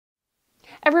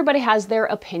Everybody has their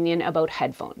opinion about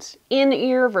headphones.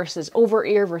 In-ear versus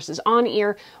over-ear versus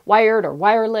on-ear, wired or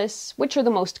wireless, which are the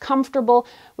most comfortable,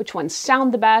 which ones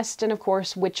sound the best, and of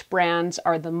course, which brands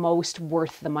are the most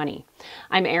worth the money.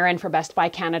 I'm Erin for Best Buy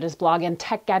Canada's blog and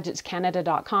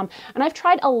techgadgetscanada.com, and I've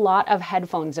tried a lot of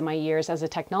headphones in my years as a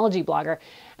technology blogger,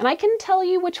 and I can tell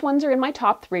you which ones are in my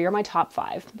top 3 or my top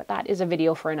 5, but that is a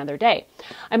video for another day.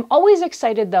 I'm always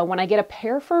excited though when I get a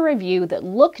pair for review that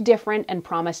look different and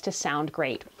promise to sound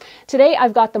great. Today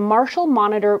I've got the Marshall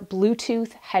Monitor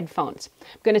Bluetooth headphones.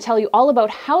 I'm going to tell you all about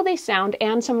how they sound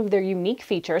and some of their unique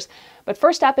features. But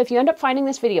first up, if you end up finding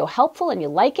this video helpful and you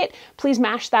like it, please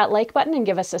mash that like button and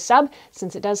give us a sub,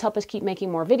 since it does help us keep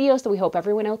making more videos that we hope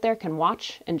everyone out there can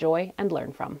watch, enjoy, and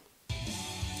learn from.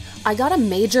 I got a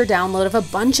major download of a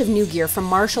bunch of new gear from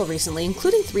Marshall recently,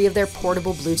 including 3 of their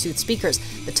portable Bluetooth speakers,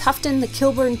 the Tufton, the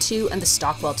Kilburn 2, and the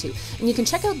Stockwell 2, and you can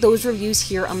check out those reviews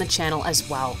here on the channel as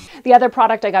well. The other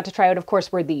product I got to try out, of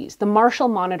course, were these, the Marshall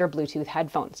Monitor Bluetooth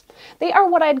headphones. They are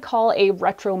what I'd call a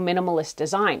retro-minimalist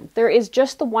design. There is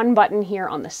just the one button here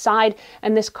on the side,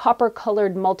 and this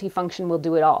copper-colored multifunction will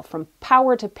do it all. From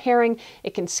power to pairing,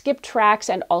 it can skip tracks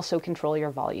and also control your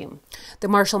volume. The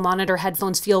Marshall Monitor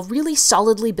headphones feel really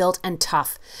solidly built and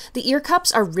tough. The ear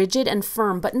cups are rigid and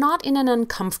firm, but not in an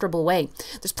uncomfortable way.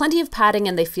 There's plenty of padding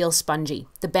and they feel spongy.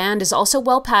 The band is also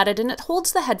well padded and it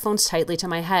holds the headphones tightly to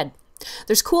my head.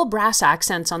 There's cool brass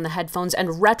accents on the headphones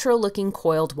and retro-looking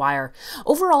coiled wire.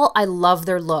 Overall, I love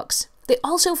their looks. They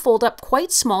also fold up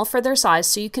quite small for their size,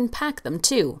 so you can pack them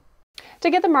too. To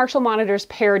get the Marshall monitors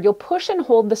paired, you'll push and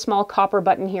hold the small copper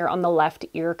button here on the left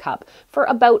ear cup for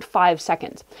about 5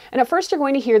 seconds. And at first you're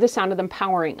going to hear the sound of them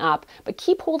powering up, but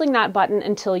keep holding that button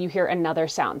until you hear another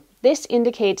sound. This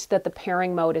indicates that the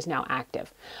pairing mode is now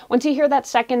active. Once you hear that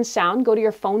second sound, go to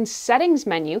your phone's settings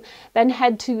menu, then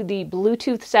head to the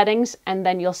Bluetooth settings, and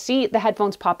then you'll see the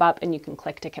headphones pop up and you can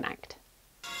click to connect.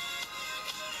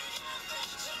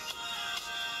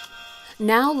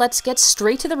 Now let's get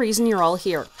straight to the reason you're all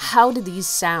here. How do these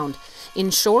sound? In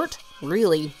short,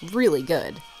 really, really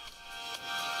good.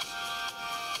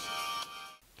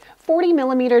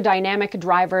 40mm dynamic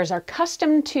drivers are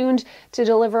custom tuned to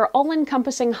deliver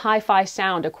all-encompassing hi-fi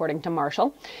sound, according to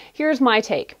Marshall. Here's my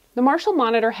take. The Marshall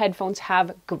Monitor headphones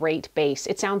have great bass.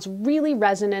 It sounds really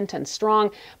resonant and strong,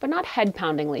 but not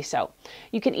head-poundingly so.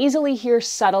 You can easily hear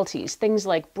subtleties, things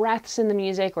like breaths in the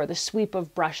music or the sweep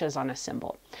of brushes on a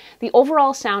cymbal. The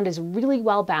overall sound is really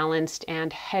well balanced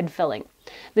and head-filling.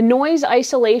 The noise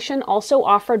isolation also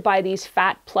offered by these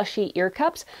fat, plushy ear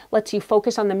cups lets you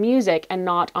focus on the music and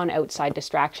not on outside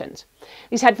distractions.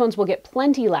 These headphones will get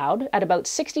plenty loud. At about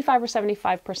 65 or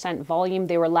 75% volume,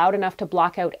 they were loud enough to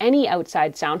block out any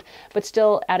outside sound, but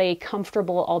still at a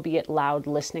comfortable, albeit loud,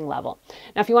 listening level.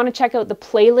 Now, if you want to check out the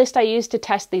playlist I used to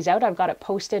test these out, I've got it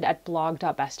posted at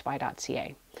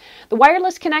blog.bestbuy.ca. The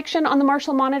wireless connection on the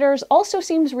Marshall monitors also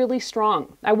seems really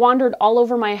strong. I wandered all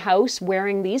over my house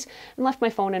wearing these and left my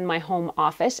phone in my home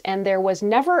office, and there was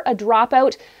never a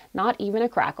dropout, not even a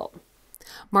crackle.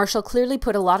 Marshall clearly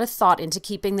put a lot of thought into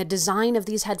keeping the design of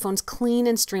these headphones clean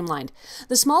and streamlined.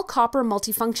 The small copper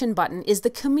multifunction button is the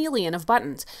chameleon of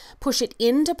buttons. Push it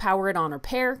in to power it on or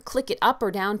pair, click it up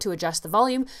or down to adjust the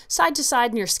volume, side to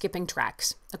side and you're skipping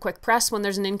tracks. A quick press when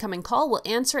there's an incoming call will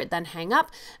answer it, then hang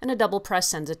up, and a double press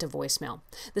sends it to voicemail.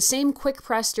 The same quick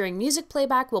press during music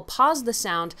playback will pause the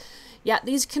sound. Yet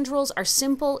these controls are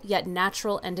simple yet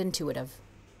natural and intuitive.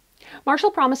 Marshall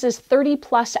promises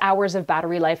 30+ hours of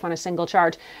battery life on a single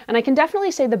charge, and I can definitely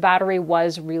say the battery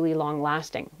was really long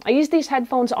lasting. I used these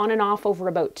headphones on and off over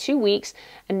about 2 weeks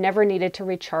and never needed to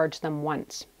recharge them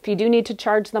once. If you do need to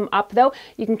charge them up though,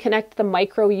 you can connect the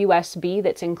micro USB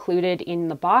that's included in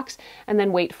the box and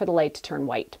then wait for the light to turn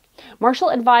white.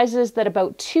 Marshall advises that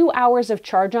about 2 hours of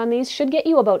charge on these should get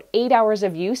you about 8 hours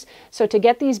of use, so to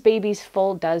get these babies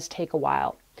full does take a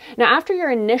while. Now, after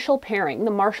your initial pairing, the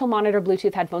Marshall Monitor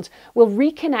Bluetooth headphones will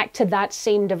reconnect to that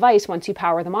same device once you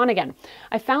power them on again.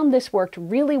 I found this worked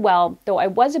really well, though I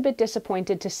was a bit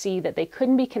disappointed to see that they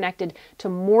couldn't be connected to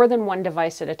more than one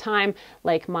device at a time,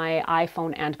 like my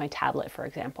iPhone and my tablet, for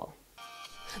example.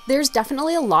 There's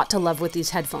definitely a lot to love with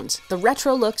these headphones. The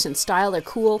retro looks and style are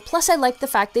cool, plus I like the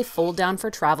fact they fold down for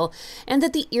travel, and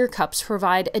that the ear cups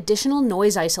provide additional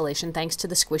noise isolation thanks to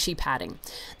the squishy padding.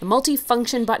 The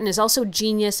multi-function button is also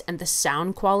genius, and the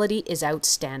sound quality is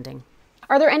outstanding.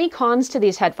 Are there any cons to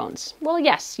these headphones? Well,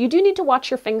 yes, you do need to watch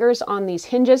your fingers on these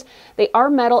hinges. They are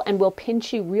metal and will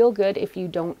pinch you real good if you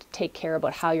don't take care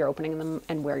about how you're opening them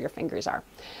and where your fingers are.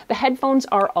 The headphones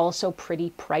are also pretty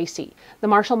pricey. The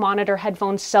Marshall Monitor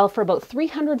headphones sell for about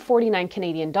 $349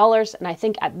 Canadian dollars, and I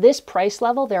think at this price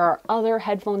level, there are other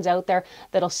headphones out there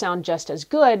that'll sound just as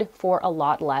good for a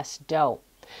lot less dough.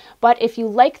 But if you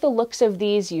like the looks of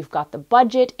these, you've got the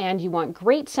budget, and you want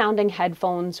great sounding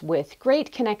headphones with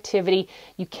great connectivity,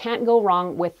 you can't go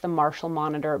wrong with the Marshall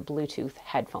Monitor Bluetooth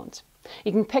headphones.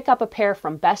 You can pick up a pair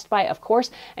from Best Buy, of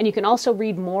course, and you can also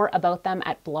read more about them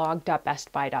at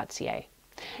blog.bestbuy.ca.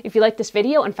 If you liked this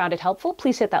video and found it helpful,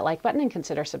 please hit that like button and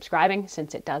consider subscribing,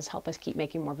 since it does help us keep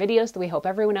making more videos that we hope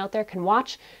everyone out there can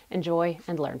watch, enjoy,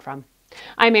 and learn from.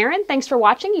 I'm Erin. Thanks for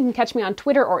watching. You can catch me on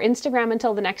Twitter or Instagram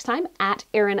until the next time at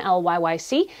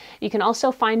ErinLYYC. You can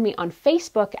also find me on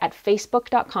Facebook at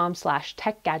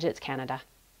facebook.com/TechGadgetsCanada.